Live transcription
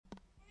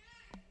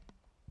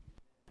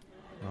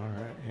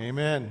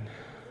Amen.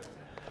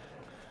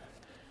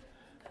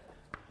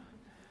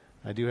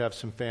 I do have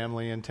some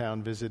family in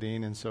town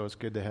visiting, and so it's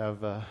good to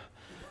have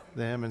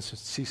them and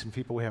see some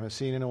people we haven't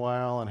seen in a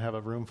while and have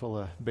a room full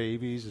of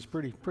babies. It's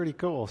pretty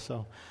cool.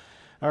 So,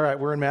 all right,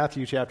 we're in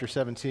Matthew chapter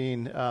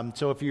 17.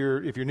 So if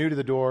you're new to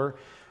the door,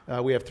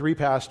 we have three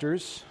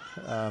pastors,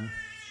 who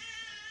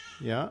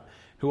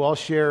all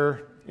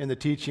share in the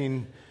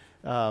teaching,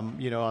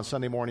 on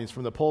Sunday mornings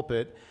from the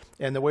pulpit.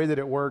 And the way that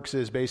it works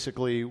is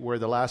basically where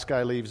the last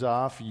guy leaves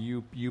off,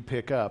 you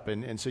pick up.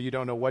 And so you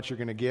don't know what you're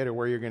going to get or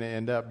where you're going to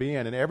end up being.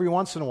 And every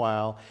once in a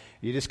while,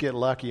 you just get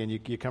lucky and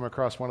you come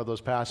across one of those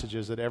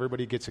passages that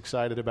everybody gets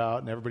excited about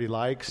and everybody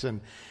likes.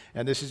 And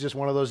this is just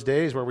one of those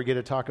days where we get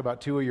to talk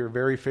about two of your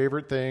very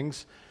favorite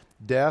things,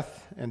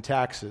 death and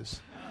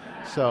taxes.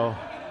 So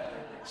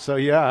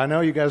yeah, I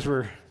know you guys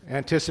were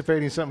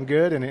anticipating something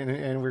good,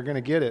 and we're going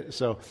to get it.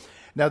 So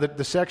now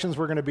the sections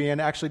we're going to be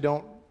in actually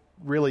don't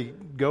really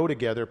go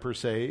together per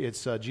se.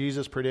 It's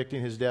Jesus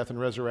predicting his death and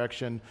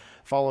resurrection,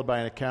 followed by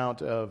an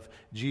account of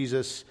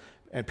Jesus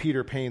and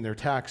Peter paying their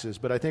taxes.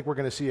 But I think we're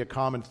going to see a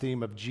common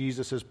theme of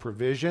Jesus'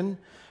 provision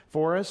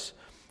for us,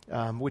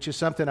 which is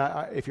something,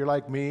 if you're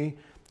like me,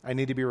 I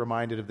need to be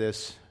reminded of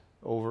this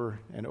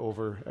over and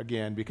over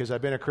again, because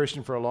I've been a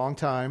Christian for a long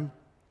time,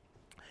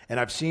 and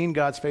I've seen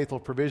God's faithful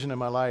provision in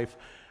my life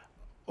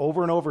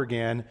over and over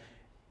again,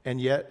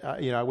 and yet,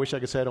 I wish I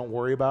could say I don't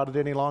worry about it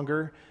any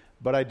longer.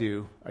 But I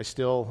do. I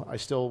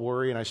still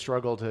worry and I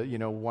struggle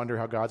to, wonder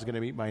how God's going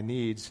to meet my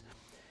needs.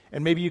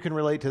 And maybe you can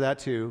relate to that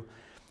too.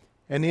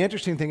 And the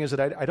interesting thing is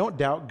that I don't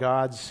doubt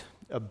God's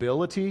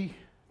ability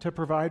to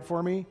provide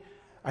for me.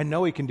 I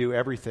know he can do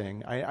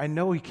everything. I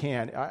know he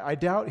can. I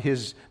doubt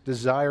his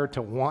desire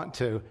to want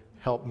to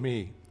help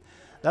me.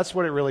 That's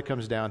what it really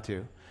comes down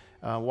to.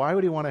 Why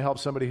would he want to help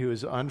somebody who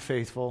is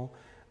unfaithful,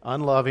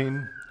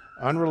 unloving,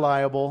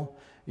 unreliable,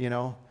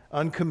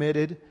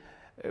 uncommitted?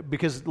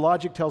 Because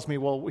logic tells me,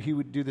 well, he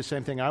would do the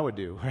same thing I would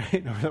do,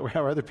 right? Or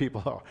how other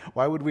people are.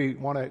 Why would we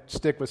want to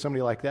stick with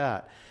somebody like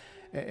that?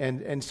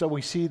 And so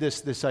we see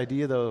this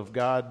idea, though, of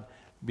God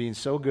being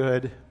so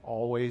good,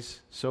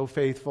 always, so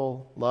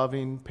faithful,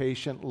 loving,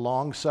 patient,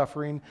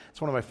 long-suffering.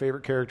 It's one of my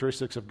favorite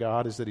characteristics of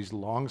God is that he's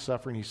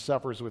long-suffering. He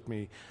suffers with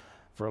me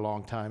for a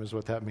long time is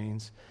what that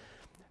means.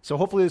 So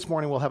hopefully this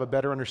morning we'll have a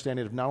better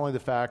understanding of not only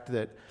the fact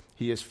that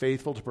he is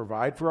faithful to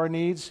provide for our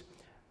needs,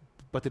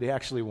 but that he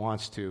actually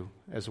wants to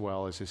as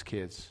well as his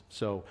kids.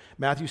 So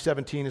Matthew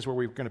 17 is where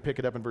we're going to pick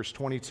it up in verse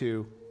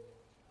 22.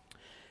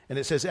 And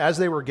it says, "As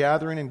they were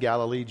gathering in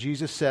Galilee,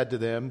 Jesus said to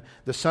them,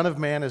 'The Son of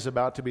Man is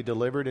about to be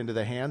delivered into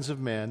the hands of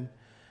men,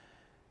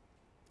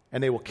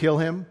 and they will kill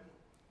him,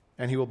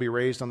 and he will be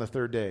raised on the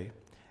third day.'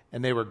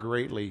 And they were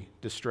greatly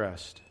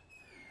distressed.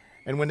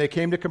 And when they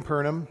came to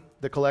Capernaum,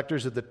 the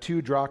collectors of the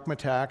 2 drachma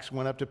tax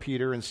went up to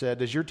Peter and said,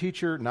 'Does your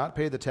teacher not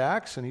pay the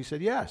tax?' And he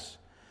said, 'Yes.'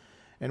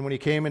 And when he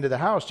came into the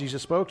house,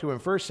 Jesus spoke to him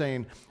first,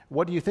 saying,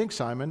 'What do you think,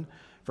 Simon?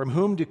 From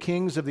whom do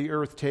kings of the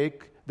earth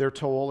take their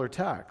toll or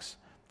tax?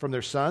 From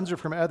their sons or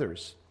from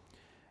others?'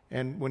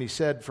 And when he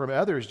said, 'From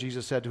others,'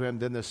 Jesus said to him,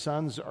 'Then the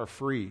sons are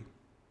free.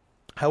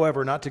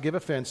 However, not to give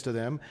offense to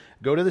them,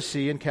 go to the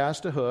sea and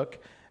cast a hook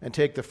and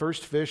take the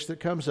first fish that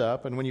comes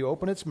up, and when you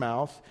open its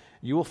mouth,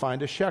 you will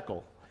find a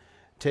shekel.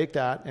 Take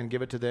that and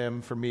give it to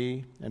them for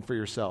me and for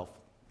yourself.'"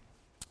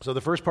 So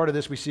the first part of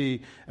this, we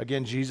see,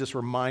 again, Jesus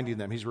reminding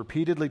them. He's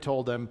repeatedly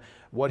told them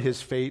what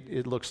his fate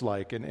it looks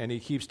like, and he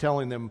keeps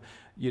telling them,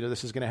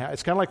 this is going to happen.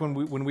 It's kind of like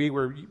when we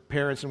were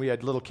parents and we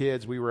had little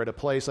kids, we were at a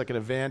place like an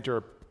event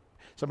or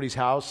somebody's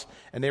house,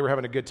 and they were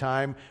having a good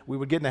time. We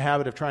would get in the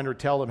habit of trying to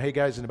tell them, "Hey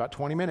guys, in about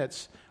 20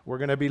 minutes, we're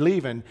going to be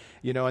leaving,"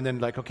 and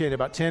then okay, in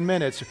about 10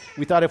 minutes,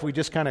 we thought if we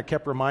just kind of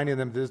kept reminding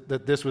them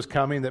that this was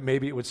coming, that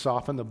maybe it would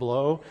soften the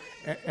blow.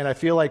 And I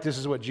feel like this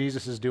is what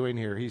Jesus is doing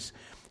here.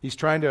 He's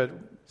trying to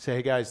say,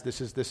 "Hey guys,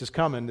 this is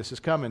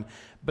coming."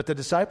 But the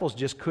disciples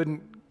just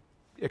couldn't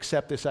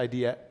accept this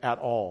idea at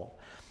all.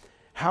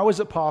 How is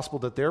it possible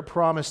that their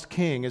promised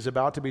king is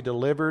about to be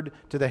delivered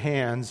to the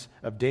hands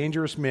of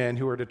dangerous men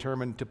who are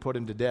determined to put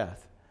him to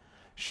death?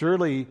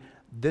 Surely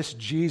this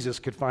Jesus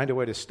could find a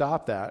way to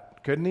stop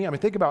that, couldn't he? I mean,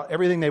 think about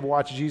everything they've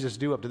watched Jesus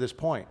do up to this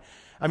point.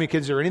 I mean,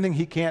 is there anything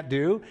he can't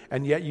do,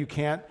 and yet you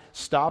can't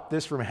stop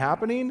this from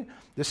happening?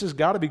 This has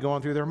got to be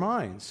going through their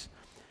minds.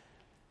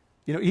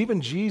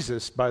 Even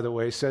Jesus, by the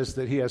way, says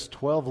that he has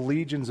 12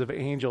 legions of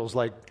angels,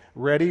 like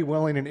ready,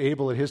 willing, and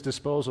able at his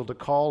disposal to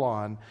call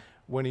on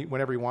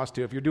whenever he wants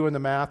to. If you're doing the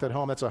math at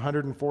home, that's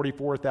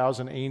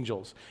 144,000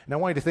 angels. And I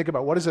want you to think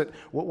about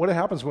what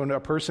happens when a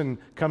person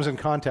comes in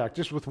contact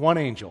just with one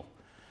angel,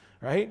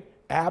 right?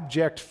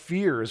 Abject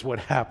fear is what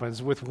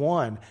happens with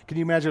one. Can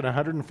you imagine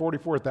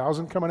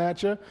 144,000 coming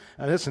at you?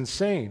 That's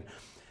insane.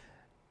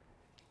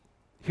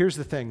 Here's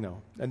the thing,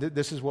 though, and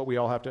this is what we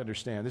all have to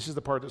understand. This is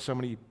the part that so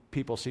many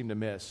people seem to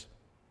miss.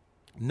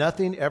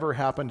 Nothing ever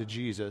happened to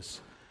Jesus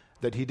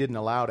that he didn't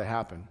allow to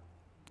happen.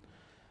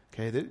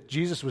 Okay,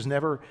 Jesus was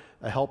never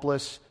a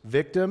helpless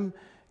victim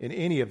in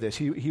any of this.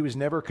 He was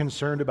never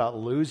concerned about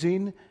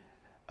losing.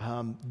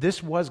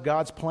 This was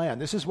God's plan.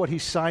 This is what he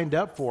signed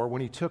up for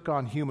when he took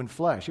on human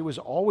flesh. It was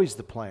always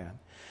the plan.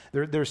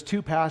 There's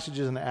two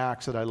passages in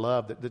Acts that I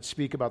love that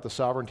speak about the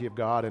sovereignty of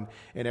God and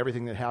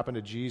everything that happened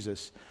to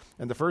Jesus.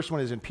 And the first one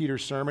is in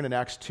Peter's sermon in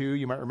Acts 2.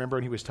 You might remember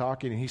when he was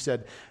talking, and he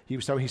said,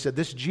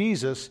 this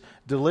Jesus,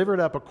 delivered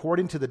up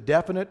according to the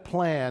definite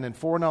plan and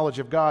foreknowledge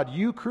of God,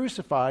 you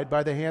crucified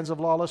by the hands of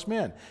lawless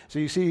men. So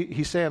you see,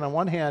 he's saying on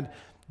one hand,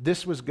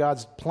 this was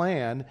God's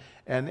plan,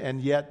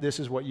 and yet this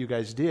is what you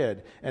guys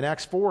did. And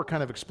Acts 4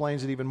 kind of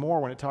explains it even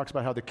more when it talks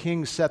about how the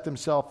king set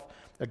themselves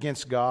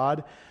against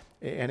God.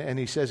 And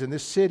he says, in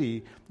this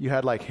city, you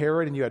had like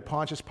Herod and you had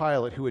Pontius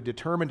Pilate who had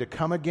determined to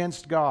come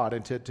against God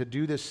and to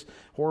do this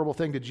horrible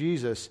thing to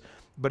Jesus.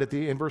 But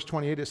in verse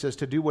 28, it says,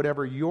 to do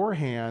whatever your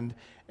hand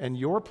and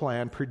your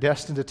plan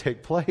predestined to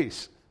take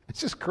place.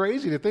 It's just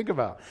crazy to think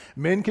about.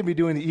 Men can be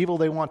doing the evil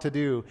they want to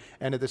do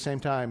and at the same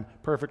time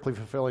perfectly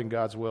fulfilling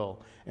God's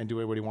will and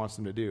doing what he wants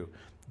them to do.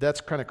 That's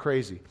kind of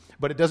crazy.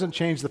 But it doesn't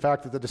change the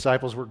fact that the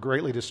disciples were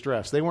greatly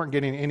distressed. They weren't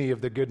getting any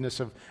of the goodness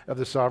of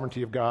the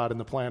sovereignty of God and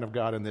the plan of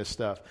God in this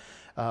stuff.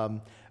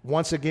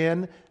 Once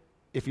again,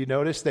 if you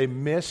notice, they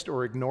missed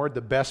or ignored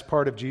the best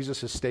part of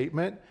Jesus'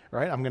 statement,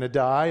 right? I'm going to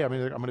die. I'm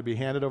going to be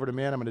handed over to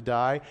men. I'm going to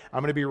die.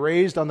 I'm going to be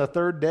raised on the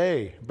third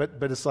day. But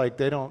it's like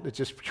they don't, it's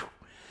just...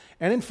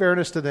 And in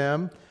fairness to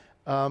them,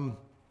 how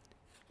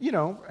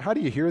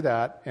do you hear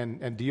that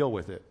and deal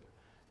with it?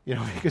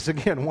 Because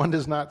again, one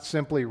does not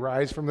simply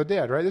rise from the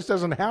dead, right? This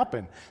doesn't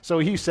happen. So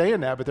he's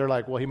saying that, but they're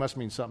like, well, he must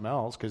mean something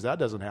else because that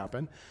doesn't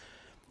happen.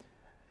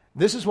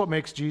 This is what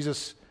makes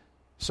Jesus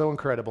so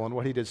incredible and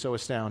what he did so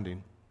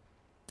astounding.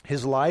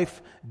 His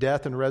life,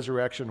 death, and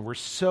resurrection were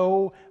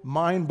so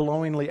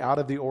mind-blowingly out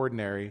of the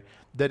ordinary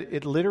that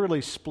it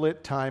literally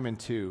split time in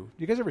two.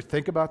 Do you guys ever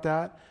think about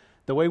that?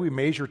 The way we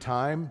measure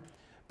time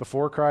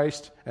before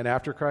Christ and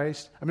after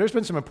Christ? There's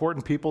been some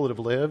important people that have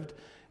lived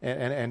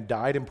and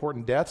died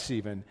important deaths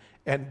even,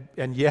 and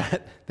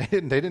yet they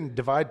didn't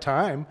divide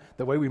time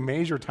the way we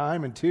measure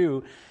time in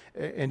two,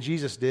 and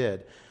Jesus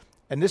did.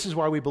 And this is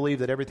why we believe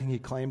that everything he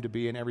claimed to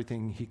be and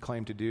everything he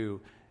claimed to do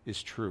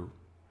is true,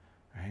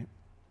 right?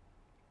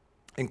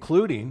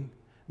 Including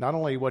not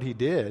only what he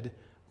did,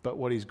 but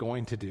what he's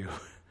going to do.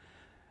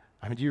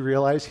 Do you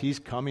realize he's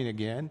coming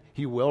again?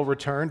 He will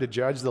return to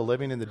judge the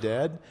living and the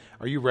dead.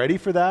 Are you ready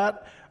for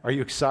that? Are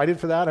you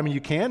excited for that?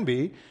 You can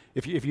be.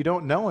 If you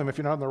don't know him, if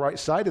you're not on the right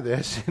side of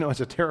this, it's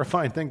a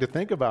terrifying thing to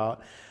think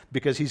about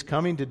because he's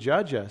coming to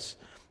judge us.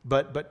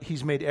 But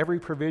he's made every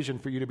provision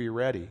for you to be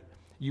ready.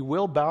 You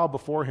will bow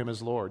before him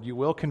as Lord. You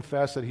will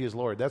confess that he is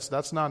Lord.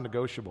 That's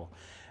non-negotiable.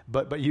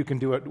 But you can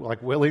do it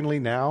like willingly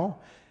now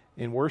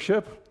in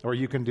worship, or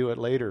you can do it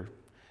later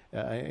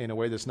in a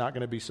way that's not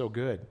going to be so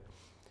good.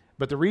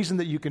 But the reason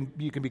that you can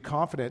be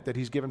confident that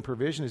he's given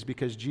provision is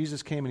because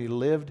Jesus came and he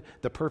lived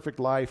the perfect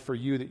life for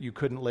you that you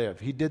couldn't live.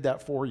 He did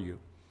that for you.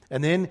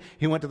 And then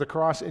he went to the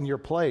cross in your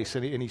place,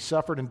 and he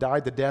suffered and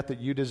died the death that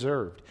you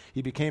deserved.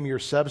 He became your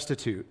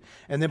substitute.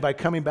 And then by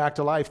coming back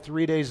to life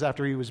 3 days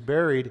after he was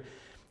buried,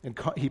 and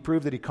he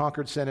proved that he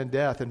conquered sin and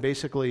death, and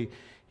basically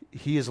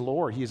he is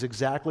Lord. He is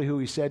exactly who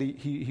he said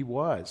he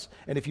was.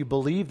 And if you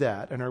believe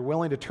that and are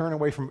willing to turn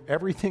away from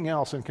everything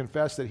else and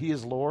confess that he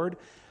is Lord,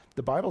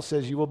 the Bible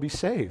says you will be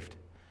saved.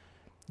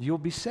 You'll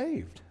be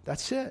saved.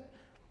 That's it.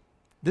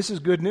 This is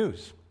good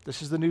news.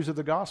 This is the news of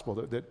the gospel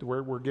that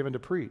we're given to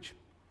preach.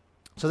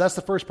 So that's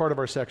the first part of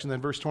our section. Then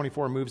verse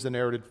 24 moves the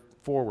narrative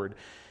forward,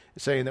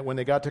 saying that when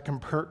they got to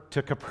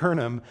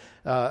Capernaum,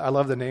 I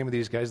love the name of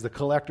these guys, the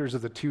collectors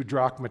of the 2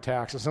 drachma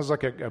tax. It sounds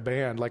like a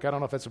band. Like, I don't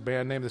know if that's a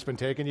band name that's been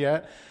taken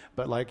yet,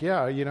 but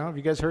have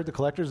you guys heard the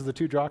collectors of the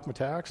 2 drachma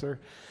tax?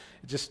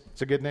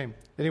 It's a good name.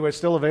 Anyway, it's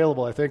still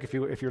available, I think, if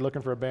you're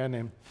looking for a band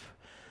name.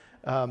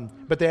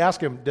 But they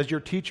ask him, does your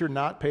teacher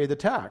not pay the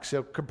tax?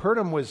 So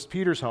Capernaum was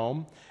Peter's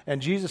home,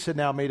 and Jesus had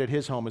now made it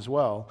his home as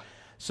well.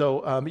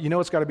 So,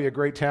 it's got to be a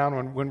great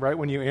town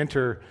when you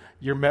enter,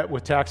 you're met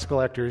with tax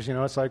collectors.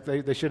 It's like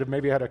they should have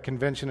maybe had a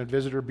convention and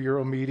visitor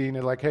bureau meeting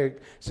and like, hey,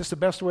 is this the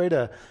best way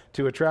to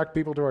attract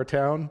people to our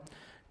town?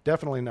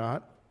 Definitely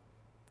not.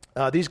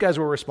 These guys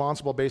were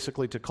responsible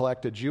basically to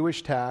collect a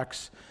Jewish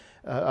tax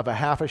of a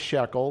half a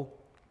shekel,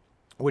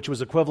 which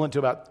was equivalent to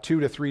about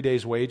 2 to 3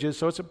 days' wages.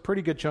 So it's a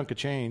pretty good chunk of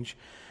change.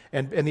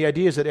 And the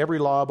idea is that every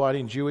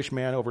law-abiding Jewish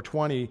man over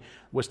 20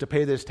 was to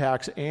pay this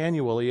tax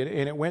annually,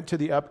 and it went to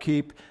the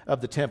upkeep of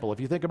the temple.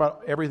 If you think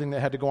about everything that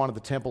had to go on at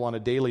the temple on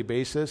a daily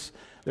basis,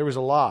 there was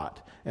a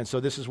lot. And so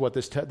this is what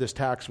this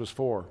tax was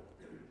for.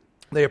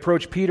 They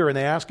approach Peter and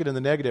they ask it in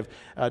the negative,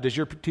 does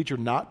your teacher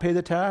not pay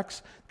the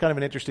tax? Kind of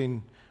an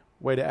interesting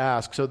way to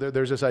ask. So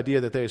there's this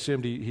idea that they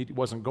assumed he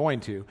wasn't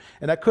going to.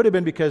 And that could have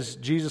been because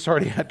Jesus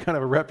already had kind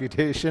of a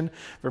reputation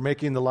for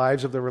making the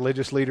lives of the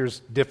religious leaders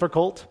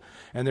difficult.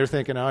 And they're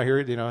thinking, oh,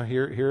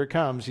 here it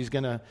comes. He's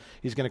gonna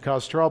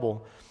cause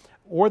trouble.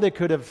 Or they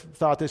could have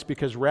thought this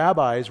because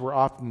rabbis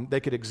they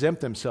could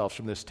exempt themselves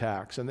from this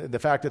tax. And the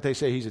fact that they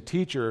say he's a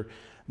teacher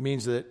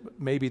means that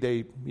maybe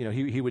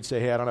he would say,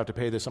 hey, I don't have to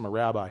pay this, I'm a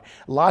rabbi.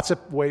 Lots of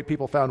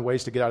people found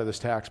ways to get out of this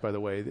tax, by the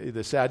way.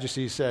 The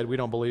Sadducees said, we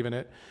don't believe in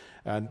it.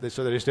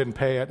 So they just didn't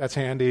pay it. That's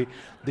handy.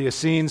 The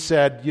Essenes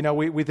said,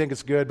 we think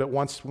it's good, but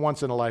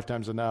once in a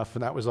lifetime's enough,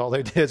 and that was all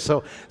they did.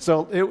 So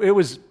it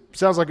was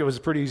sounds like it was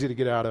pretty easy to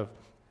get out of.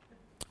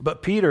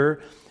 But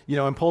Peter,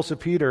 impulsive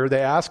Peter,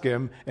 they ask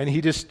him, and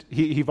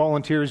he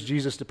volunteers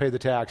Jesus to pay the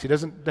tax. He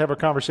doesn't have a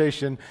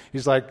conversation.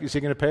 He's like, is he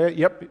going to pay it?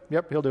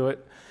 Yep, he'll do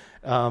it.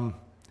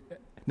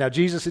 Now,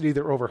 Jesus had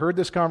either overheard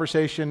this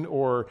conversation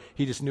or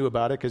he just knew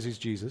about it because he's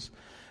Jesus.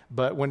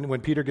 But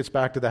when Peter gets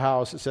back to the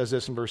house, it says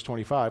this in verse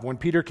 25. When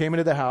Peter came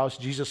into the house,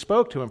 Jesus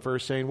spoke to him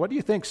first, saying, "What do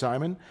you think,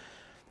 Simon?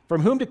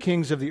 From whom do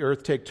kings of the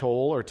earth take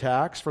toll or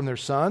tax? From their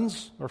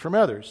sons or from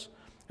others?"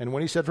 And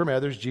when he said from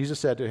others, Jesus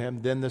said to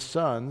him, "Then the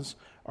sons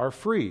are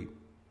free."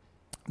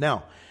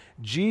 Now,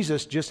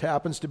 Jesus just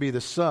happens to be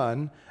the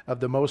son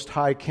of the Most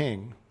High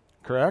King,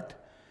 correct?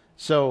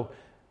 So,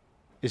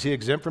 is he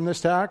exempt from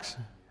this tax?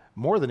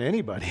 More than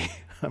anybody.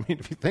 I mean,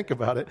 if you think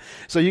about it.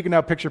 So you can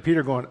now picture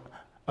Peter going,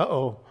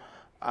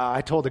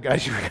 I told the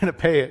guys you were going to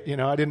pay it.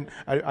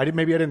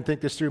 Maybe I didn't think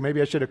this through.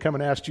 Maybe I should have come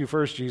and asked you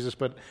first, Jesus,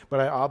 but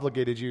I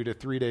obligated you to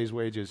 3 days'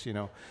 wages,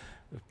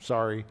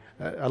 Sorry.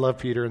 I love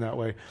Peter in that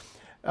way.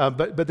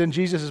 But then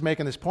Jesus is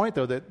making this point,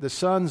 though, that the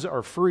sons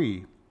are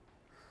free.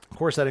 Of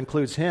course, that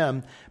includes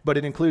him, but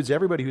it includes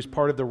everybody who's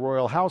part of the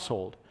royal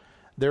household.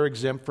 They're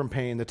exempt from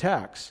paying the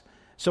tax.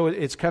 So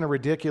it's kind of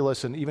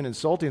ridiculous and even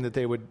insulting that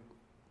they would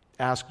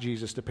ask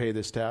Jesus to pay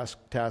this task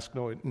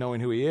knowing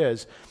who he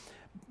is.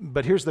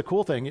 But here's the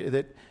cool thing,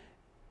 that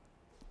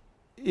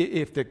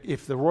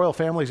if the royal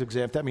family is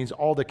exempt, that means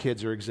all the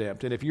kids are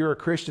exempt. And if you're a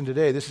Christian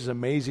today, this is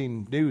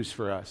amazing news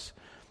for us,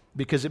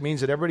 because it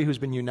means that everybody who's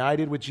been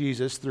united with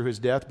Jesus through his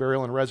death,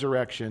 burial, and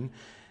resurrection,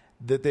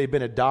 that they've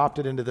been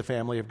adopted into the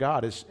family of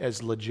God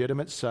as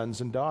legitimate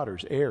sons and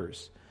daughters,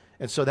 heirs.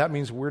 And so that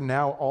means we're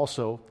now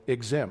also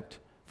exempt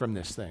from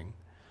this thing.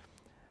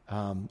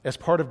 As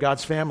part of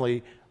God's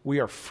family, we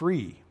are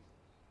free.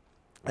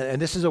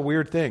 And this is a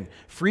weird thing.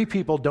 Free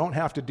people don't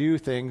have to do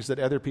things that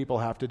other people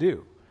have to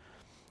do.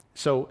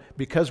 So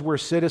because we're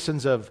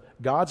citizens of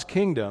God's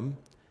kingdom,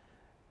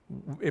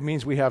 it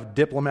means we have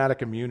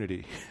diplomatic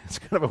immunity. It's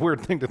kind of a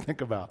weird thing to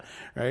think about,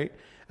 right?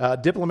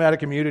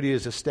 Diplomatic immunity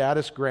is a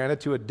status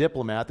granted to a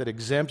diplomat that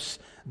exempts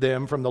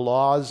them from the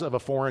laws of a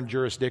foreign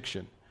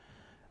jurisdiction.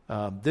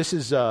 This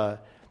is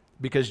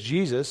because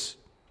Jesus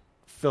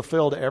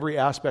fulfilled every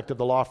aspect of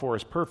the law for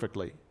us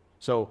perfectly.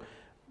 So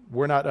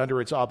we're not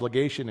under its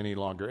obligation any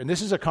longer. And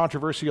this is a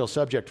controversial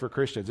subject for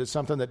Christians. It's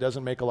something that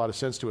doesn't make a lot of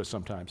sense to us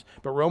sometimes.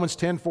 But Romans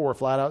 10:4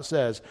 flat out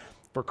says,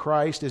 "For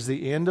Christ is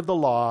the end of the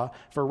law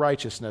for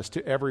righteousness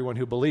to everyone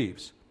who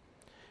believes."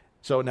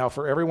 So now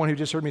for everyone who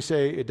just heard me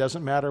say, it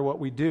doesn't matter what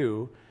we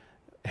do,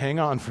 hang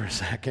on for a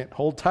second.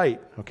 Hold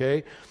tight,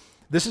 okay?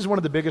 This is one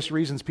of the biggest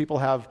reasons people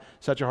have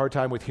such a hard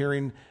time with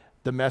hearing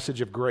the message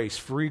of grace,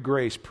 free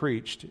grace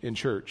preached in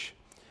church.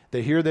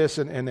 They hear this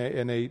and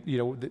they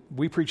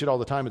we preach it all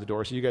the time at the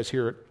door, so you guys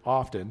hear it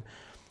often.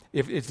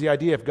 If it's the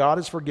idea, if God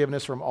has forgiven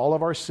us from all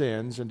of our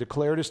sins and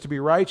declared us to be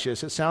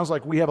righteous, it sounds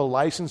like we have a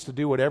license to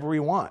do whatever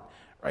we want,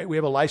 right? We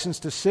have a license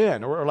to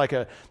sin, or like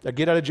a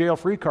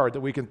get-out-of-jail-free card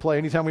that we can play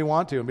anytime we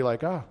want to and be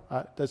like,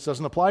 this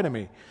doesn't apply to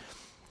me.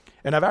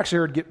 And I've actually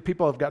heard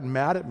people have gotten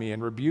mad at me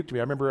and rebuked me.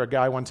 I remember a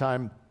guy one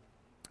time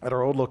at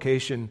our old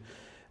location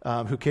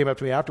who came up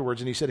to me afterwards,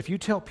 and he said, if you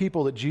tell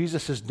people that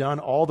Jesus has done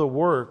all the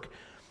work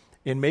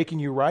in making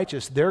you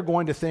righteous, they're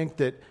going to think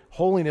that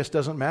holiness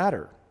doesn't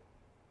matter.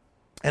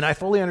 And I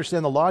fully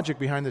understand the logic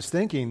behind this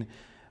thinking,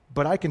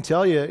 but I can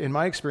tell you, in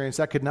my experience,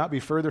 that could not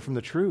be further from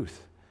the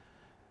truth.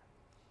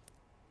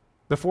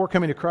 Before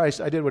coming to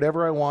Christ, I did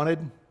whatever I wanted,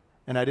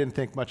 and I didn't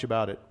think much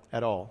about it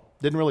at all.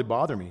 It didn't really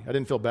bother me. I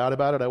didn't feel bad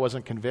about it. I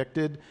wasn't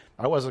convicted.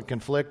 I wasn't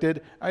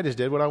conflicted. I just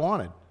did what I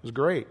wanted. It was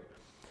great.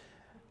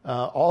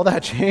 All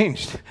that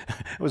changed.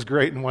 It was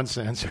great in one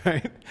sense,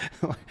 right?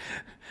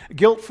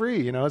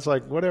 Guilt-free, it's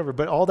like whatever.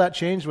 But all that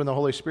changed when the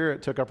Holy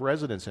Spirit took up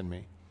residence in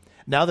me.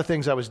 Now the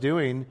things I was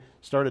doing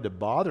started to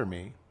bother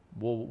me.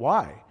 Well,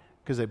 why?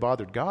 Because they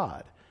bothered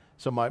God.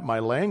 So my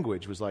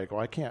language was like,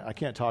 I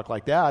can't talk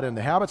like that. And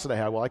the habits that I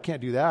had, I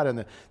can't do that. And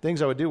the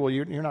things I would do,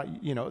 you're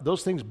not,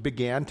 those things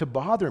began to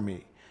bother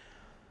me.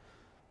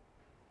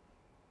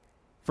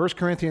 1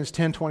 Corinthians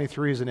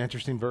 10:23 is an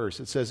interesting verse.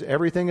 It says,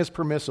 everything is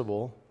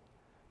permissible,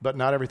 but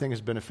not everything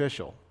is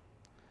beneficial.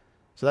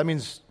 So that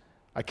means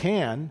I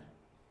can,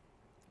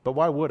 but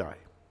why would I?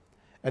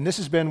 And this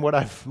has been what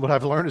I've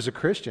learned as a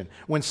Christian.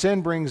 When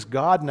sin brings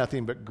God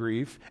nothing but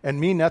grief and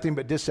me nothing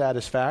but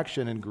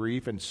dissatisfaction and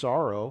grief and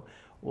sorrow,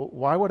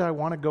 why would I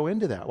want to go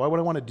into that? Why would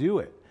I want to do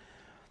it?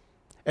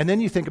 And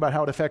then you think about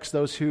how it affects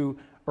those who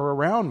are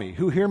around me,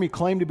 who hear me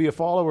claim to be a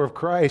follower of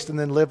Christ and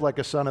then live like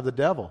a son of the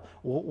devil.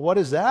 What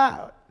is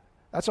that?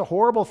 That's a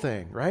horrible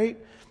thing, right?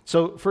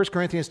 So 1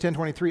 Corinthians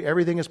 10:23,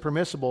 everything is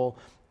permissible,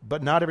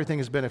 but not everything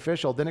is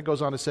beneficial. Then it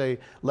goes on to say,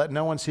 let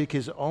no one seek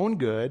his own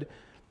good,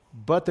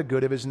 but the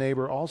good of his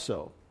neighbor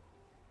also.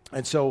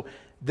 And so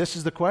this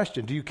is the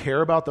question. Do you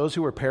care about those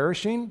who are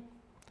perishing?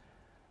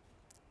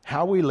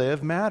 How we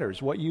live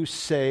matters. What you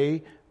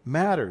say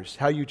matters.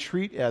 How you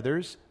treat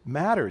others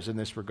matters in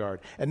this regard.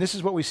 And this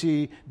is what we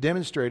see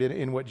demonstrated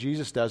in what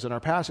Jesus does in our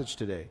passage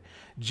today.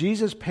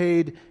 Jesus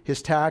paid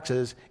his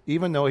taxes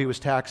even though he was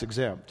tax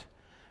exempt.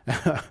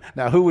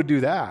 Now, who would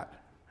do that?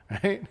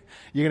 Right?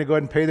 You're going to go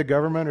ahead and pay the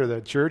government or the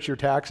church your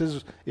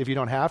taxes if you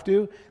don't have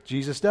to?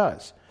 Jesus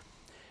does.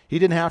 He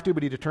didn't have to,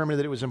 but he determined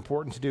that it was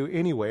important to do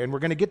anyway. And we're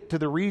going to get to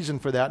the reason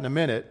for that in a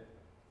minute.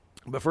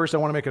 But first, I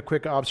want to make a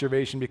quick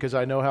observation because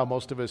I know how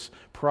most of us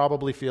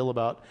probably feel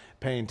about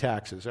paying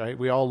taxes, right?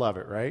 We all love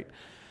it, right?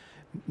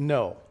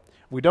 No,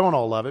 we don't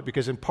all love it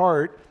because in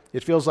part,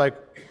 it feels like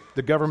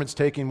the government's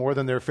taking more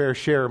than their fair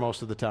share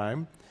most of the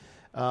time.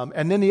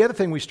 And then the other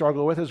thing we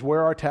struggle with is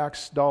where our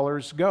tax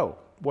dollars go,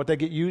 what they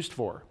get used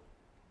for.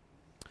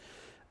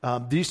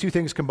 These two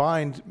things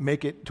combined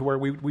make it to where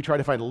we try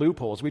to find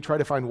loopholes. We try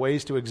to find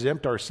ways to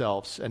exempt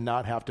ourselves and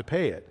not have to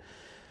pay it.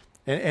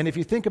 And if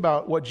you think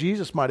about what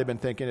Jesus might have been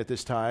thinking at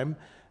this time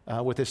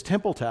with his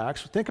temple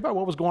tax, think about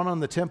what was going on in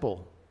the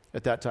temple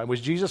at that time.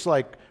 Was Jesus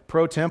like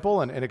pro-temple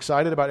and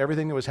excited about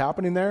everything that was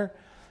happening there?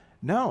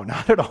 No,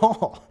 not at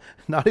all.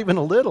 Not even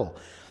a little.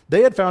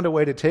 They had found a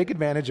way to take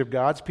advantage of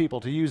God's people,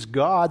 to use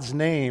God's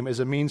name as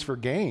a means for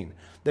gain.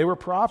 They were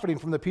profiting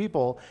from the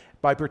people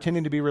by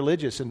pretending to be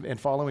religious and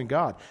following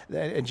God.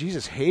 And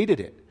Jesus hated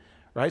it,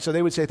 right? So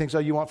they would say things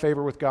like, you want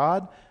favor with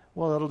God?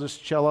 Well, that'll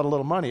just shell out a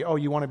little money. Oh,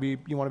 you want to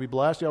be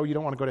blessed? Oh, you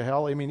don't want to go to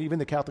hell? I mean, even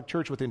the Catholic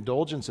Church with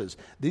indulgences.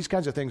 These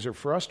kinds of things are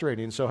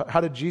frustrating. So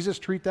how did Jesus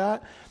treat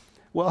that?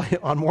 Well,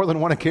 on more than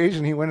one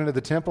occasion, he went into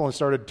the temple and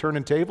started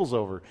turning tables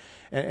over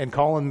and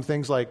calling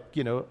things like,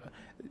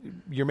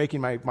 you're making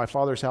my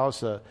father's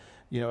house a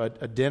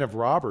den of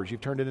robbers.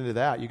 You've turned it into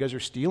that. You guys are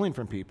stealing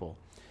from people.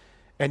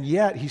 And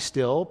yet he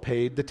still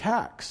paid the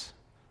tax.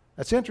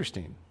 That's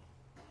interesting.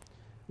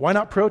 Why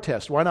not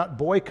protest? Why not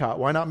boycott?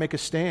 Why not make a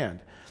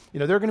stand?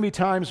 There are going to be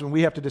times when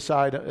we have to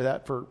decide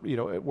that for,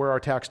 where our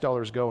tax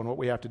dollars go and what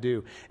we have to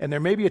do. And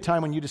there may be a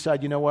time when you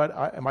decide,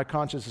 my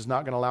conscience is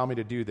not going to allow me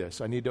to do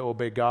this. I need to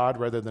obey God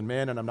rather than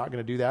men, and I'm not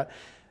going to do that.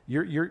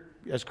 You're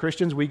as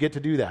Christians, we get to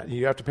do that.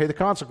 You have to pay the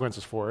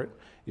consequences for it.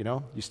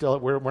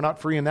 We're not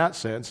free in that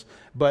sense,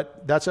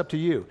 but that's up to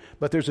you.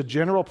 But there's a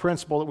general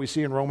principle that we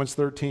see in Romans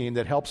 13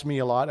 that helps me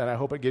a lot, and I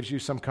hope it gives you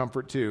some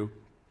comfort too.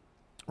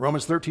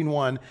 Romans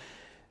 13:1,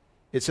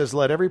 it says,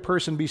 let every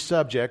person be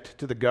subject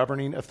to the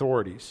governing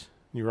authorities.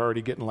 You're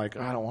already getting like,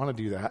 I don't want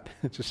to do that.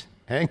 Just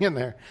hang in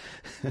there.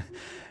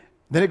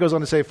 Then it goes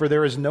on to say, for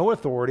there is no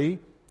authority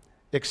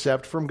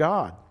except from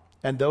God,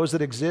 and those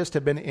that exist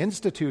have been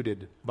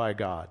instituted by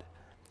God.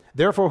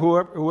 Therefore,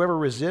 whoever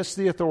resists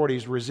the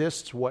authorities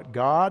resists what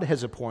God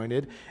has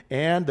appointed,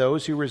 and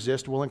those who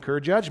resist will incur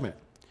judgment.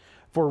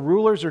 For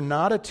rulers are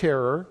not a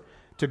terror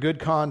to good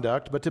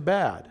conduct, but to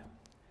bad.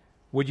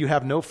 Would you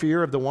have no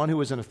fear of the one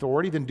who is in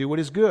authority? Then do what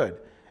is good,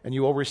 and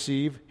you will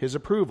receive his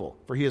approval.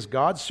 For he is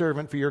God's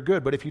servant for your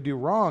good. But if you do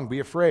wrong, be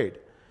afraid.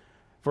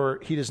 For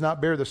he does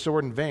not bear the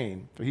sword in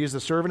vain. For he is the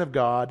servant of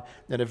God,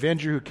 an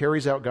avenger who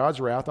carries out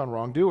God's wrath on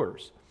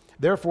wrongdoers.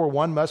 Therefore,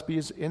 one must be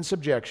in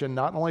subjection,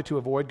 not only to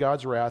avoid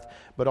God's wrath,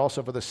 but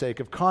also for the sake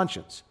of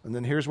conscience. And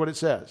then here's what it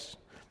says.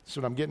 This is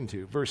what I'm getting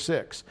to. Verse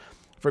 6.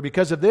 For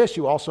because of this,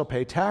 you also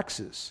pay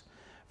taxes.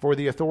 For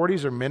the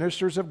authorities are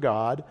ministers of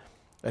God,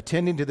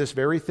 attending to this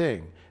very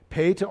thing.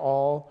 Pay to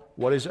all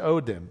what is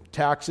owed them.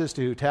 Taxes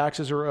to whom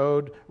taxes are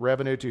owed,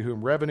 revenue to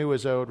whom revenue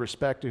is owed,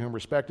 respect to whom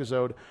respect is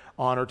owed,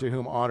 honor to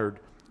whom honor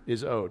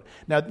is owed.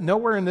 Now,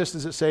 nowhere in this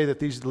does it say that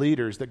these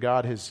leaders that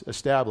God has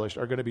established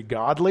are going to be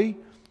godly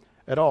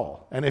at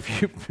all. And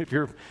if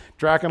you're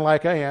tracking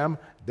like I am,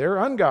 they're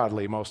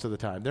ungodly most of the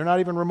time. They're not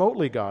even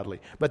remotely godly.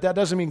 But that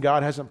doesn't mean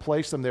God hasn't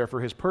placed them there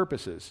for his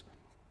purposes.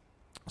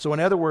 So in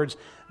other words,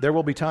 there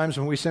will be times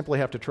when we simply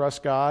have to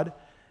trust God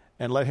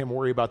and let him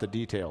worry about the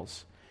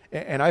details.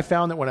 And I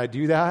found that when I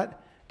do that,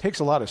 it takes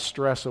a lot of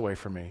stress away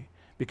from me.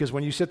 Because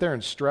when you sit there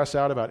and stress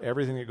out about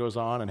everything that goes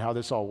on and how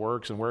this all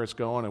works and where it's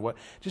going and what,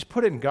 just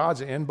put it in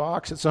God's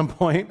inbox at some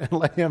point and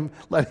let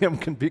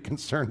him be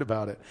concerned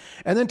about it.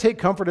 And then take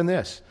comfort in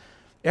this.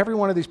 Every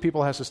one of these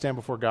people has to stand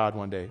before God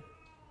one day.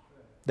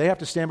 They have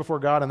to stand before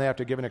God and they have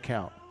to give an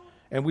account.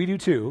 And we do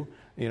too,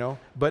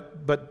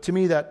 but to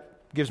me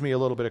that gives me a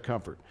little bit of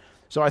comfort.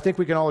 So I think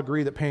we can all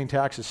agree that paying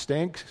taxes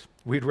stinks.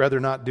 We'd rather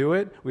not do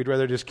it. We'd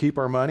rather just keep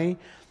our money.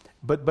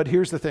 But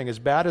here's the thing, as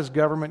bad as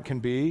government can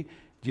be,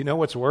 do you know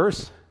what's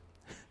worse?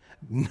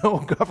 No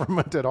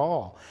government at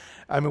all.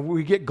 I mean,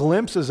 we get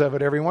glimpses of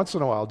it every once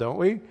in a while, don't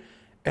we?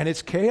 And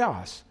it's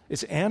chaos.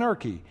 It's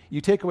anarchy.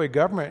 You take away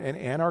government and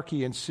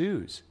anarchy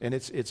ensues, and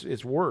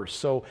it's worse.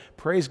 So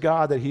praise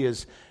God that he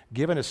has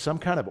given us some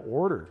kind of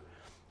order.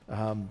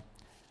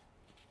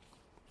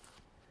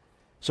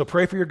 So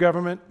pray for your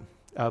government.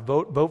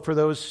 Vote for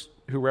those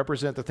who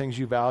represent the things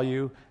you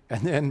value.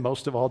 And then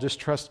most of all, just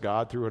trust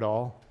God through it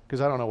all. Because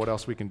I don't know what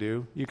else we can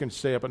do. You can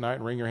stay up at night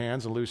and wring your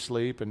hands and lose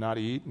sleep and not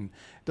eat, and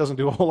it doesn't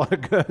do a whole lot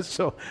of good.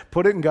 So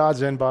put it in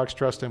God's inbox,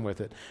 trust him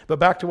with it. But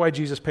back to why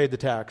Jesus paid the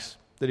tax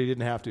that he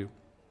didn't have to.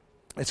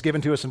 It's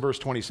given to us in verse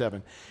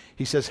 27.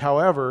 He says,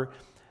 however,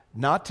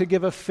 not to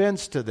give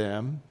offense to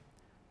them,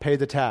 pay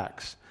the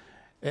tax.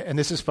 And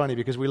this is funny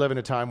because we live in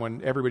a time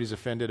when everybody's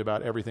offended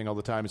about everything all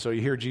the time. And so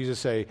you hear Jesus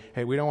say,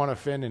 hey, we don't want to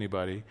offend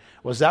anybody.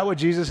 Was that what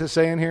Jesus is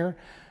saying here?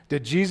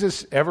 Did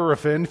Jesus ever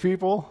offend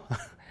people?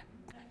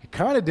 He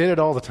kind of did it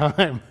all the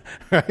time,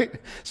 right?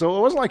 So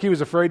it wasn't like he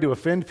was afraid to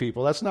offend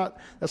people. That's not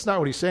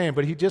what he's saying,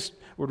 but he just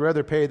would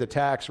rather pay the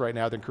tax right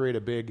now than create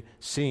a big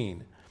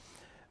scene.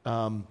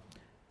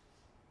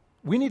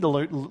 We need to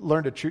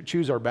learn to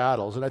choose our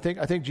battles, and I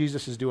think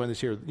Jesus is doing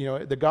this here. You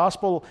know, the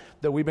gospel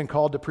that we've been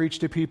called to preach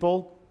to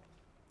people,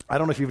 I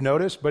don't know if you've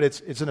noticed, but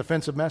it's an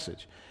offensive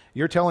message.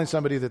 You're telling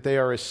somebody that they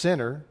are a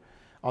sinner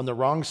on the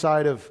wrong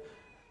side of,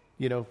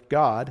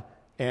 God,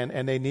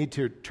 and they need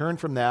to turn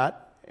from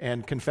that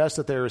and confess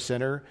that they're a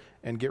sinner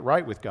and get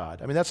right with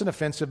God. I mean, that's an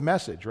offensive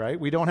message, right?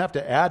 We don't have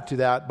to add to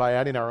that by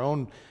adding our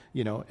own,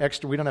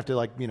 extra. We don't have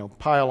to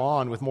pile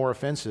on with more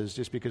offenses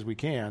just because we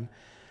can.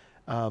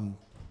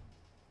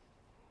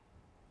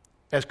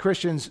 As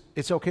Christians,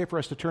 it's okay for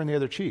us to turn the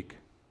other cheek,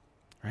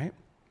 right?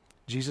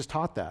 Jesus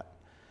taught that.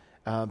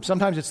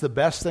 Sometimes it's the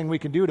best thing we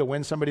can do to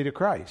win somebody to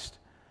Christ.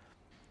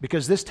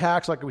 Because this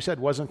tax, like we said,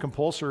 wasn't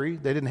compulsory.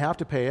 They didn't have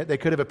to pay it. They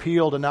could have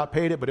appealed and not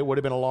paid it, but it would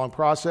have been a long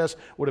process,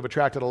 would have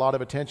attracted a lot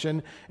of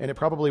attention, and it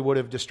probably would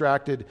have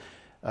distracted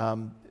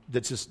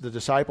the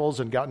disciples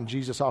and gotten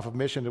Jesus off of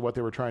mission to what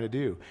they were trying to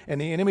do. And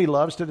the enemy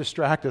loves to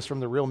distract us from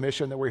the real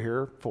mission that we're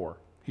here for.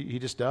 He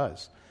just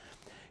does.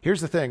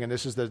 Here's the thing, and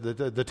this is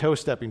the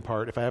toe-stepping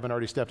part, if I haven't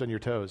already stepped on your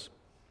toes.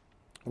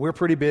 We're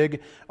pretty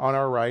big on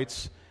our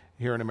rights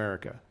here in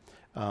America.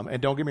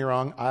 And don't get me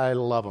wrong, I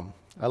love them.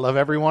 I love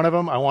every one of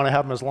them. I want to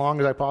have them as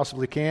long as I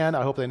possibly can.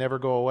 I hope they never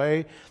go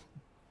away.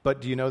 But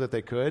do you know that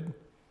they could?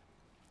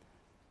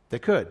 They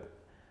could.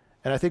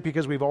 And I think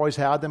because we've always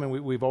had them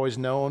and we've always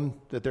known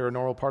that they're a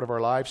normal part of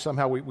our life,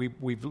 somehow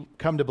we've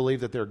come to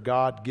believe that they're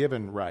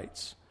God-given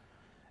rights.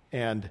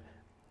 And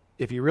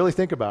if you really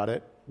think about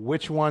it,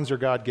 which ones are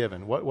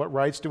God-given? What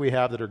rights do we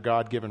have that are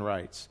God-given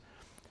rights?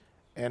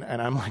 And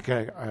I'm like,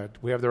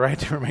 we have the right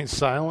to remain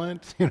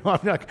silent.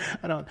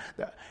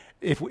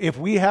 If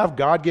we have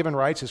God-given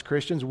rights as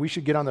Christians, we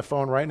should get on the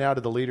phone right now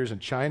to the leaders in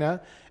China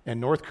and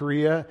North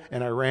Korea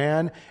and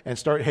Iran and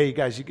start, hey,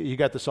 guys, you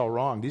got this all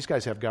wrong. These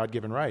guys have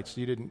God-given rights.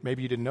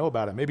 Maybe you didn't know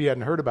about them. Maybe you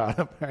hadn't heard about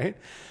them, right?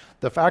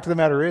 The fact of the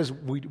matter is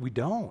we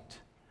don't.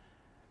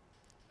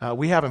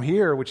 We have them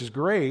here, which is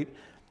great.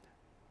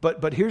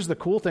 But here's the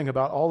cool thing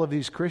about all of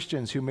these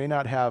Christians who may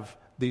not have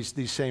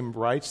these same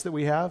rights that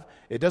we have.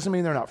 It doesn't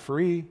mean they're not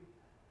free.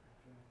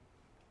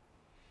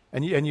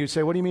 And you'd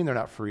say, what do you mean they're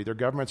not free? Their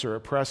governments are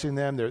oppressing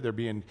them. They're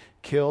being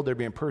killed. They're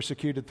being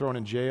persecuted, thrown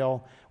in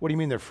jail. What do you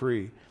mean they're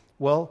free?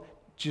 Well,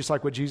 just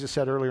like what Jesus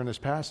said earlier in this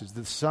passage,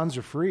 the sons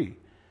are free,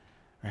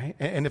 right?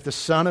 And if the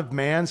Son of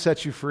Man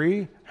sets you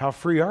free, how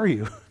free are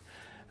you?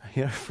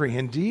 Free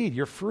indeed.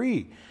 You're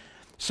free.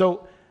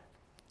 So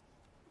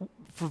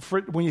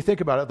when you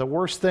think about it, the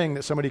worst thing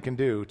that somebody can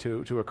do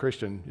to a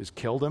Christian is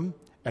kill them,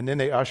 and then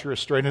they usher us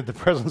straight into the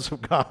presence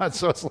of God.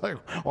 So it's like,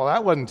 well,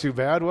 that wasn't too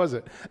bad, was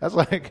it? That's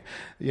like,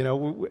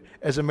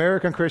 as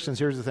American Christians,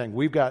 here's the thing.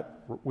 We've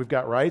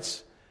got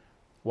rights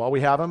while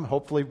we have them.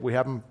 Hopefully we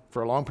have them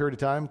for a long period of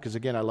time because,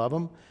 again, I love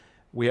them.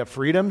 We have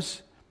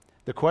freedoms.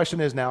 The question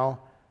is now,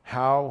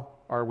 how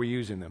are we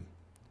using them?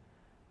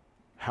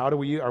 Are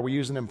we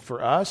using them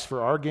for us,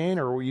 for our gain,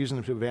 or are we using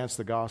them to advance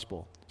the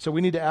gospel? So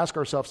we need to ask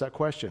ourselves that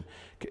question.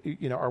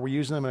 Are we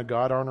using them in a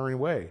God-honoring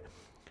way?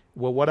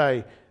 Well, what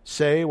I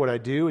say, what I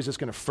do, is this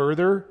going to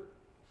further,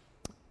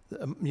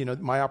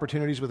 my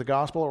opportunities with the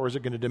gospel, or is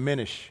it going to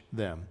diminish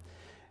them?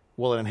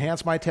 Will it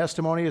enhance my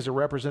testimony as a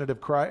representative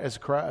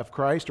of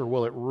Christ, or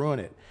will it ruin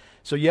it?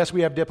 So yes,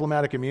 we have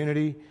diplomatic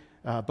immunity,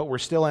 but we're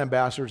still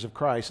ambassadors of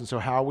Christ, and so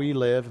how we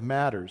live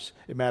matters.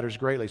 It matters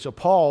greatly. So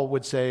Paul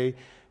would say,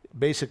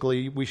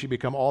 basically, we should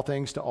become all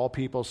things to all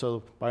people,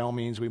 so by all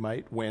means we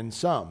might win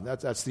some.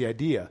 That's the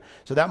idea.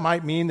 So that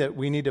might mean that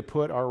we need to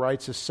put our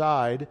rights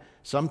aside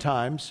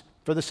sometimes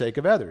for the sake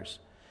of others.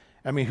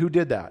 I mean, who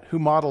did that? Who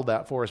modeled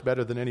that for us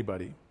better than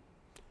anybody?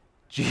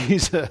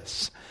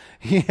 Jesus.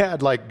 He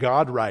had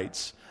God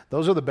rights.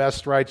 Those are the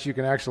best rights you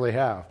can actually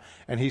have.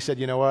 And he said,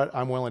 you know what?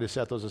 I'm willing to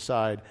set those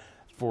aside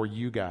for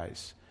you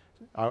guys,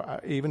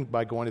 even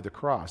by going to the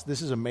cross.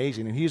 This is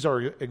amazing, and he's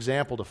our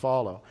example to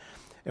follow.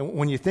 And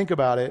when you think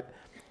about it,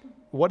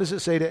 what does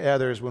it say to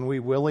others when we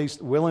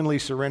willingly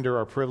surrender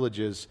our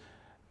privileges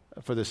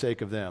for the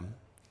sake of them?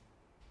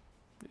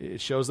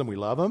 It shows them we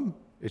love them.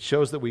 It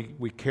shows that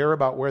we care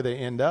about where they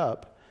end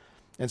up.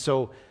 And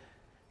so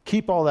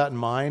keep all that in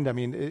mind. I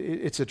mean,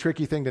 it's a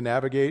tricky thing to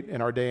navigate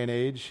in our day and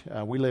age.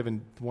 We live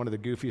in one of the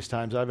goofiest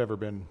times I've ever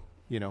been,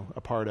 a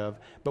part of.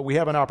 But we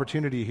have an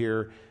opportunity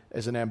here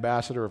as an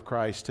ambassador of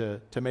Christ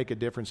to make a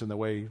difference in the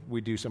way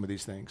we do some of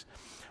these things.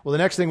 Well, the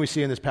next thing we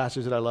see in this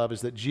passage that I love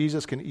is that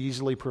Jesus can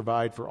easily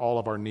provide for all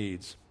of our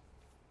needs.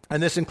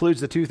 And this includes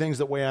the two things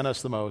that weigh on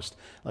us the most,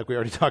 like we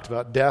already talked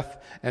about,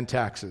 death and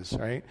taxes,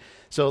 right?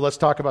 So let's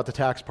talk about the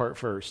tax part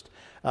first.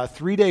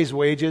 3 days'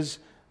 wages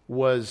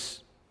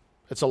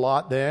it's a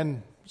lot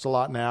then, it's a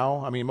lot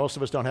now. I mean, most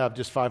of us don't have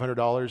just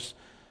 $500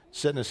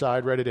 sitting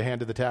aside ready to hand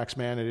to the tax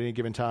man at any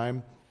given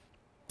time.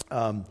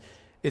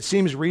 It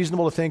seems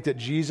reasonable to think that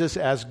Jesus,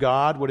 as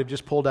God, would have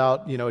just pulled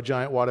out, a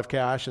giant wad of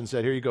cash and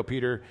said, "Here you go,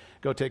 Peter,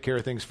 go take care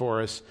of things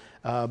for us."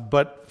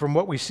 But from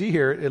what we see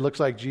here, it looks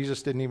like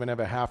Jesus didn't even have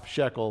a half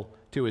shekel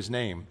to his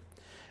name.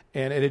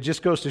 And it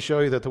just goes to show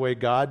you that the way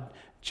God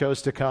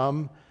chose to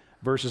come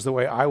versus the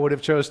way I would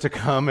have chose to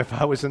come if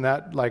I was in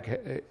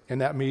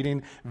that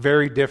meeting,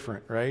 very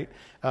different, right?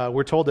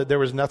 We're told that there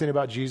was nothing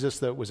about Jesus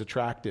that was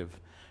attractive.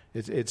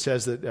 It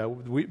says that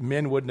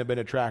men wouldn't have been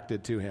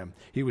attracted to him.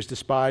 He was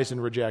despised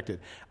and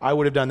rejected. I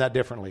would have done that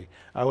differently.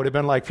 I would have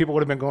been like, people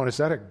would have been going, "Is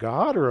that a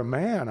God or a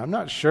man? I'm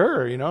not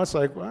sure." It's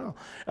like, well,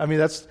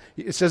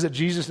 it says that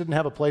Jesus didn't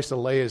have a place to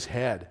lay his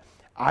head.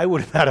 I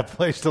would have had a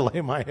place to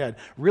lay my head.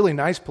 Really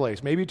nice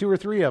place, maybe 2 or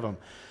 3 of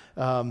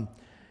them.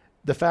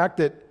 The fact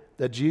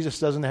that Jesus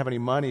doesn't have any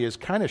money is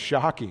kind of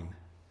shocking.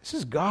 This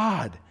is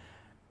God,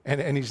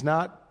 and he's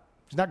not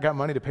got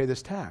money to pay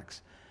this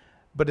tax.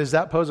 But does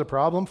that pose a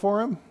problem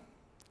for him?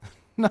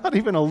 Not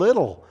even a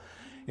little.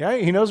 Yeah,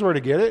 he knows where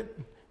to get it.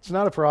 It's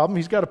not a problem.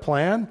 He's got a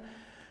plan.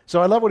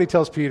 So I love what he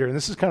tells Peter, and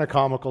this is kind of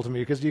comical to me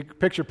because you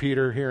picture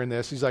Peter hearing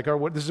this. He's like,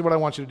 this is what I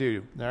want you to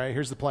do. All right,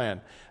 here's the plan.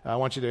 I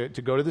want you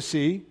to go to the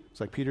sea. It's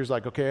like Peter's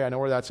like, "Okay, I know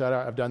where that's at.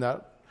 I've done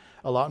that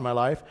a lot in my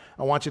life.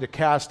 I want you to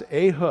cast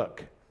a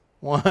hook,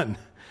 one,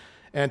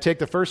 and take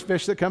the first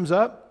fish that comes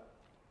up,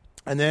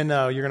 and then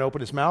you're going to open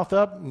his mouth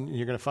up, and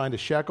you're going to find a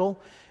shekel,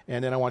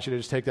 and then I want you to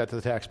just take that to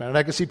the tax man." And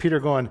I can see Peter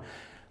going,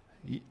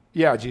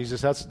 "Yeah,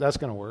 Jesus, that's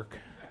going to work."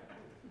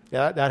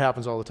 Yeah, that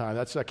happens all the time.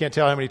 I can't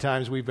tell how many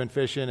times we've been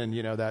fishing, and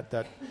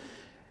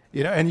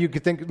and you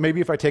could think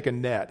maybe if I take a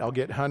net, I'll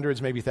get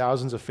hundreds, maybe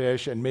thousands of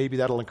fish, and maybe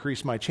that'll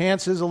increase my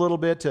chances a little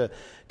bit to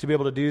be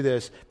able to do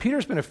this.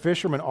 Peter's been a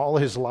fisherman all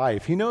his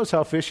life. He knows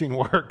how fishing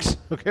works,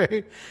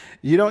 okay?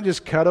 You don't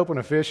just cut open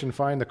a fish and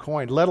find the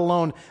coin, let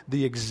alone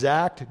the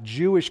exact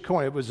Jewish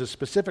coin. It was a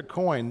specific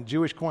coin,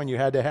 Jewish coin you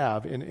had to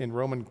have in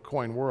Roman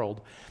coin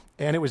world,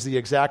 and it was the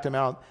exact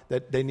amount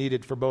that they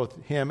needed for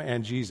both him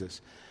and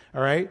Jesus,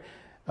 all right?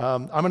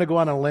 I'm going to go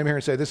on a limb here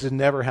and say this has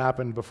never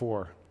happened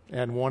before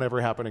and won't ever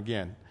happen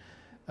again.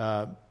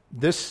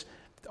 This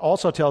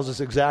also tells us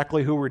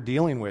exactly who we're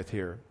dealing with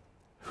here.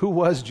 Who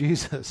was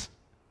Jesus?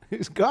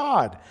 He's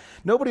God.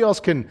 Nobody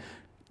else can,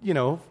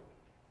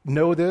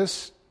 know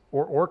this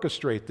or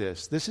orchestrate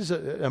this. This is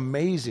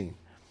amazing.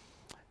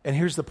 And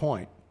here's the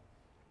point.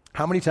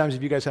 How many times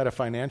have you guys had a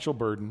financial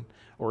burden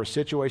or a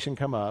situation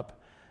come up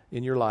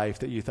in your life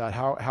that you thought,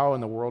 how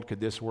in the world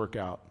could this work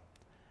out?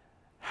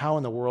 How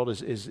in the world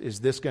is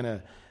this going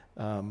to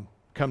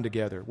come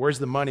together? Where's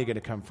the money going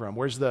to come from?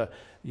 Where's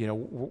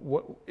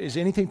is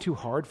anything too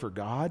hard for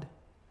God?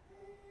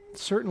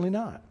 Certainly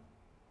not.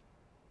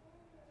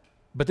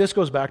 But this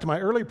goes back to my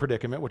early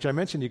predicament, which I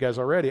mentioned to you guys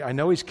already. I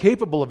know he's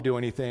capable of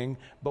doing anything,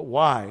 but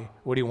why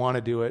would he want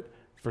to do it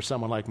for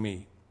someone like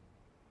me?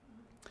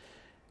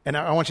 And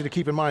I want you to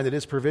keep in mind that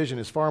his provision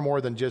is far more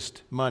than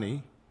just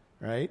money,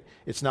 right?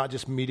 It's not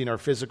just meeting our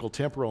physical,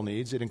 temporal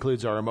needs. It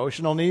includes our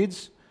emotional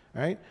needs,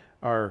 right?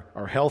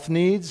 Our health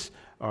needs,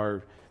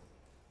 our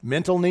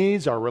mental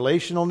needs, our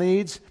relational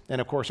needs, and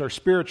of course our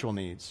spiritual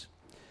needs.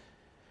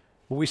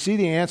 Well, we see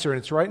the answer, and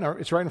it's right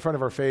in front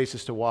of our face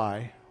as to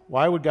why.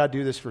 Why would God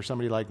do this for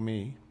somebody like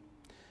me?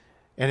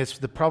 And it's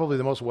probably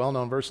the most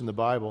well-known verse in the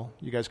Bible.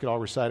 You guys could all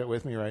recite it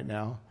with me right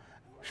now.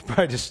 We should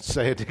probably just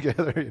say it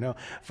together,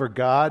 For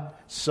God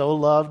so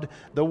loved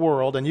the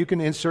world, and you can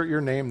insert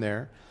your name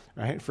there,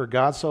 right? For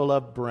God so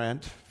loved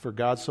Brent, for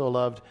God so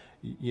loved,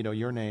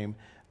 your name,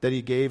 that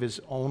he gave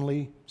his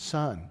only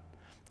Son,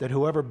 that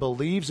whoever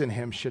believes in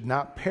him should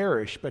not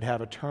perish but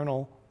have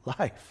eternal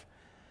life.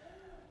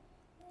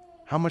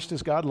 How much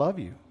does God love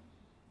you?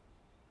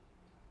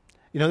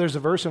 There's a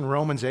verse in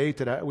Romans 8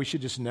 that we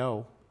should just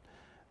know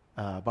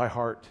by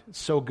heart. It's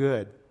so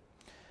good.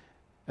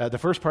 The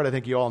first part I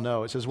think you all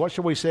know. It says, "What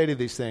shall we say to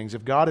these things?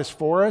 If God is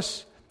for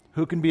us,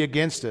 who can be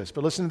against us?"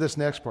 But listen to this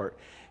next part.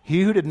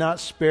 "He who did not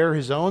spare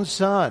his own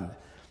Son,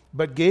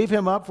 but gave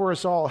him up for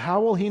us all,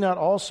 how will he not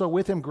also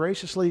with him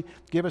graciously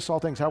give us all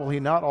things? How will he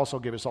not also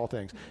give us all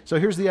things?" So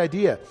here's the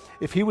idea.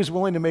 If he was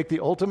willing to make the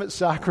ultimate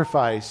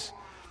sacrifice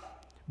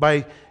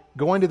by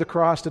going to the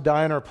cross to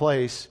die in our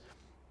place,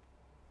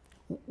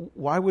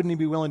 why wouldn't he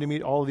be willing to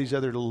meet all of these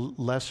other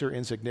lesser,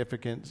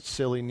 insignificant,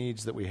 silly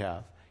needs that we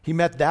have? He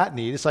met that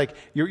need. It's like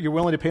you're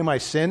willing to pay my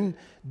sin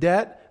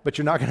debt, but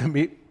you're not going to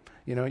meet,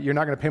 you're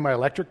not going to pay my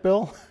electric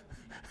bill.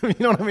 You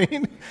know what I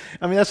mean?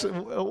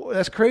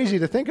 That's crazy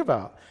to think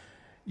about.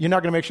 You're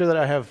not going to make sure that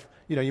I have,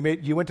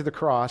 you went to the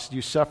cross,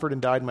 you suffered and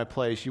died in my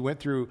place. You went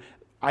through,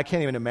 I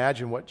can't even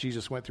imagine what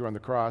Jesus went through on the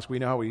cross. We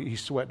know how he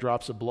sweat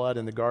drops of blood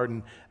in the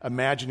garden,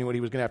 imagining what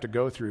he was going to have to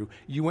go through.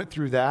 You went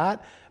through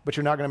that, but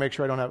you're not going to make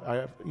sure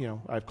I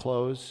have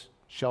clothes,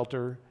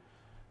 shelter,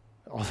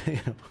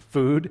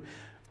 food.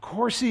 Of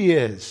course he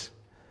is.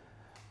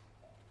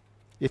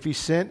 If he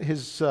sent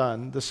his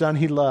Son, the Son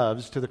he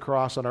loves, to the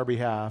cross on our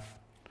behalf,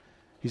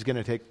 he's going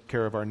to take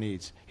care of our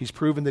needs. He's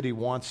proven that he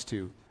wants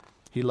to.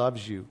 He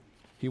loves you.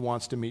 He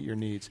wants to meet your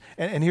needs.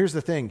 And here's the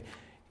thing.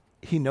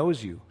 He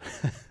knows you.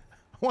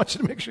 I want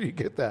you to make sure you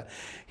get that.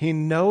 He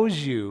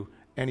knows you,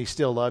 and he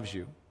still loves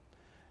you.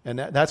 And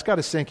that's got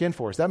to sink in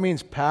for us. That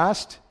means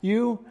past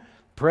you,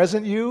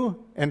 present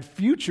you, and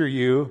future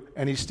you.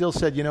 And he still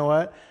said, you know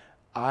what?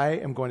 I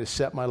am going to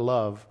set my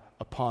love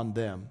upon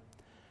them.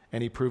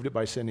 And he proved it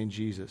by sending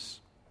Jesus.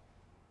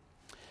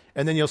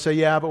 And then you'll say,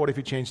 yeah, but what if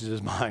he changes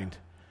his mind?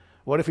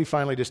 What if he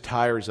finally just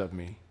tires of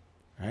me?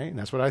 Right? And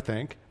that's what I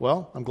think.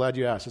 Well, I'm glad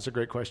you asked. It's a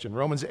great question.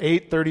 Romans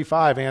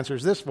 8:35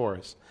 answers this for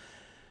us.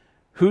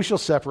 Who shall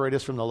separate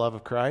us from the love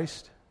of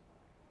Christ?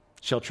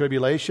 Shall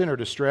tribulation or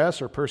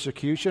distress or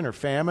persecution or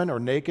famine or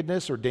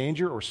nakedness or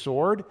danger or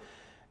sword?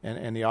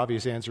 And the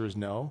obvious answer is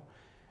no.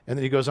 And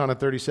then he goes on in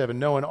 37,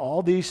 no, in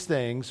all these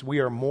things we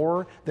are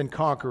more than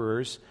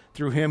conquerors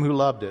through him who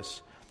loved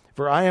us.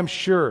 For I am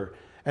sure,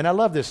 and I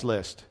love this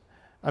list.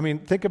 I mean,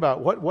 think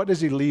about what does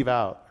he leave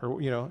out?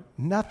 Or,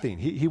 nothing.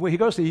 He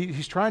goes to,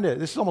 he's trying to,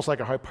 this is almost like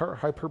a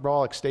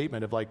hyperbolic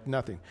statement of like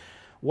nothing.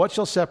 What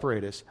shall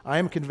separate us? I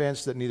am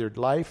convinced that neither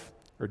life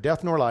or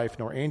death nor life,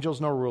 nor angels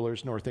nor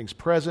rulers, nor things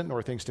present,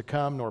 nor things to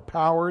come, nor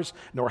powers,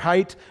 nor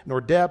height, nor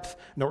depth,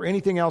 nor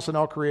anything else in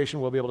all creation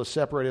will be able to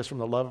separate us from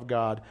the love of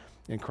God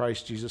in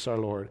Christ Jesus our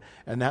Lord.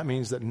 And that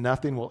means that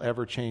nothing will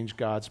ever change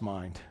God's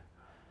mind.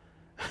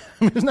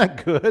 Isn't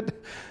that good?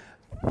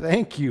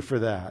 Thank you for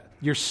that.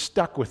 You're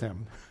stuck with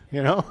him,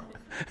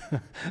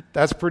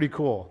 That's pretty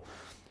cool.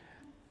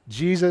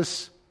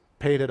 Jesus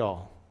paid it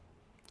all.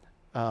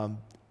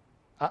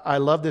 I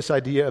love this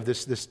idea of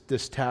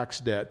this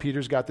tax debt.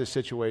 Peter's got this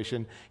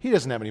situation. He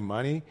doesn't have any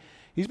money.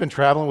 He's been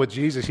traveling with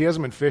Jesus. He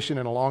hasn't been fishing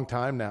in a long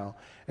time now.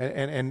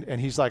 And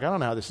he's like, I don't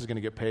know how this is going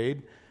to get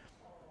paid.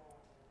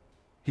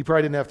 He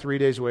probably didn't have 3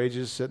 days'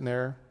 wages sitting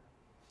there.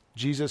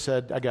 Jesus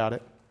said, I got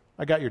it.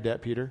 I got your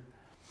debt, Peter.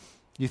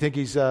 You think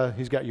he's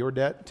got your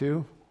debt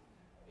too?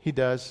 He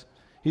does.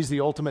 He's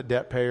the ultimate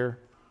debt payer.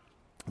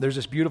 There's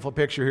this beautiful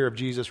picture here of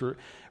Jesus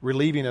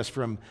relieving us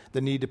from the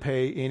need to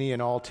pay any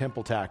and all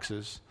temple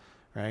taxes.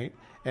 Right?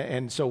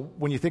 And so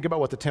when you think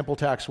about what the temple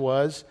tax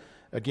was,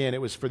 again,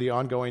 it was for the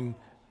ongoing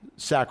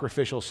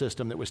sacrificial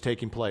system that was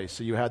taking place.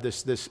 So you had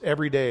this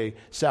everyday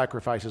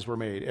sacrifices were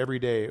made. Every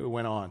day it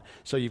went on.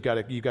 So you've got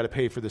to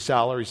pay for the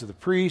salaries of the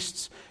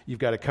priests. You've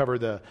got to cover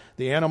the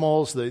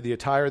animals, the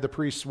attire the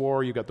priests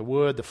wore. You've got the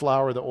wood, the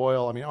flour, the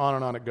oil. I mean, on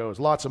and on it goes.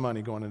 Lots of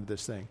money going into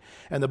this thing.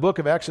 And the book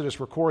of Exodus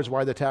records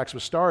why the tax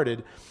was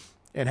started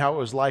and how it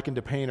was likened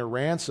to paying a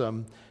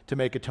ransom to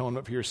make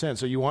atonement for your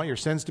sins. So you want your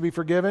sins to be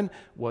forgiven?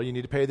 Well, you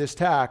need to pay this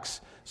tax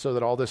so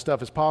that all this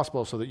stuff is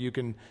possible, so that you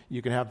can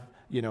have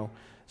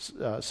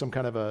some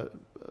kind of a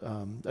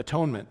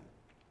atonement.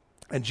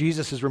 And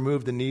Jesus has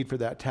removed the need for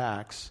that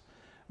tax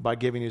by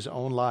giving his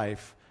own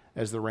life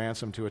as the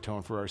ransom to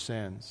atone for our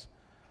sins.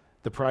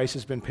 The price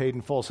has been paid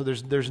in full. So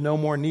there's no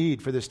more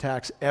need for this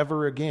tax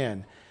ever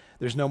again.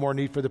 There's no more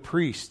need for the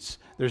priests.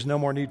 There's no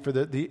more need for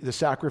the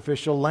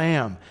sacrificial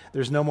lamb.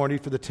 There's no more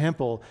need for the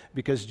temple,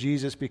 because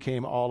Jesus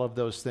became all of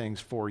those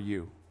things for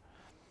you.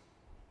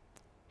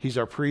 He's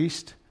our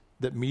priest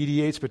that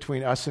mediates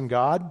between us and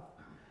God.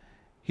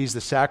 He's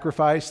the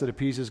sacrifice that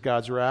appeases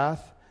God's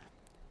wrath.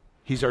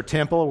 He's our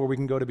temple where we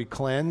can go to be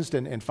cleansed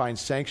and find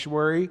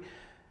sanctuary.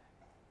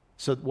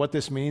 So what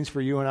this means for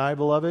you and I,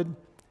 beloved,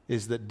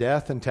 is that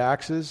death and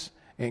taxes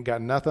ain't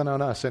got nothing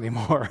on us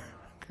anymore.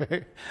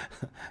 Okay?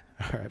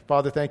 All right.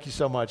 Father, thank you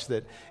so much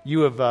that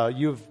you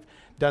have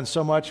done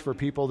so much for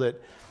people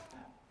that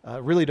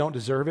really don't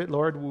deserve it,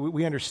 Lord.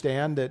 We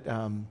understand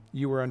that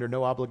you were under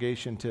no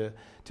obligation to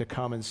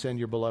come and send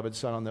your beloved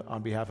Son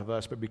on behalf of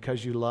us, but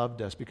because you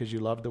loved us, because you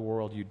loved the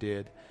world, you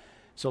did.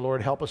 So,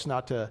 Lord, help us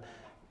not to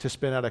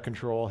spin out of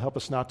control. Help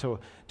us not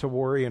to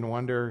worry and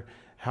wonder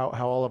how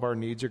all of our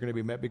needs are going to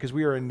be met, because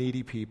we are a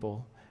needy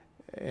people,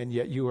 and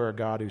yet you are a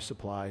God who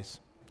supplies.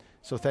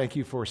 So thank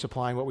you for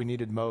supplying what we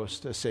needed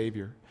most, a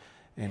Savior.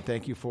 And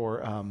thank you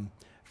for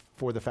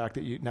the fact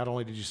that you not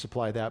only did you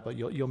supply that, but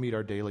you'll meet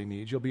our daily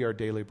needs. You'll be our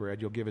daily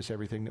bread. You'll give us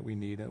everything that we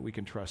need, and we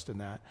can trust in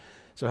that.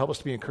 So help us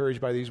to be encouraged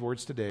by these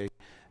words today,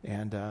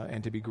 and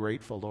to be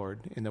grateful, Lord,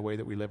 in the way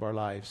that we live our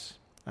lives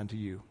unto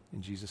you.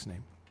 In Jesus'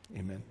 name,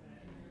 amen.